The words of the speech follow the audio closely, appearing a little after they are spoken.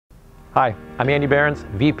Hi, I'm Andy Berens,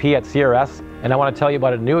 VP at CRS, and I want to tell you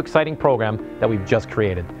about a new exciting program that we've just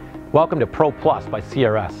created. Welcome to Pro Plus by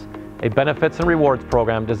CRS, a benefits and rewards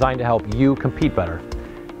program designed to help you compete better.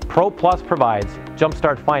 Pro Plus provides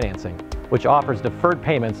Jumpstart financing, which offers deferred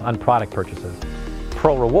payments on product purchases.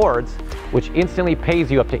 Pro Rewards, which instantly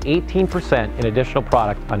pays you up to 18% in additional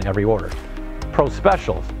product on every order. Pro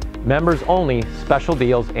Specials, members only special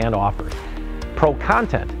deals and offers. Pro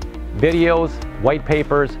Content, videos, white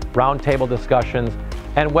papers, roundtable discussions,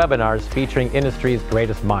 and webinars featuring industry's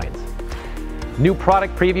greatest minds. New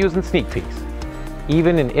product previews and sneak peeks,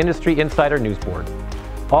 even an industry insider news board.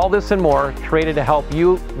 All this and more created to help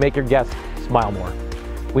you make your guests smile more.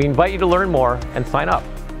 We invite you to learn more and sign up.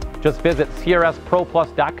 Just visit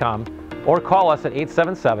crSProPlus.com or call us at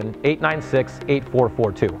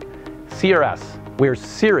 877-896-8442. CRS, we're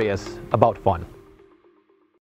serious about fun.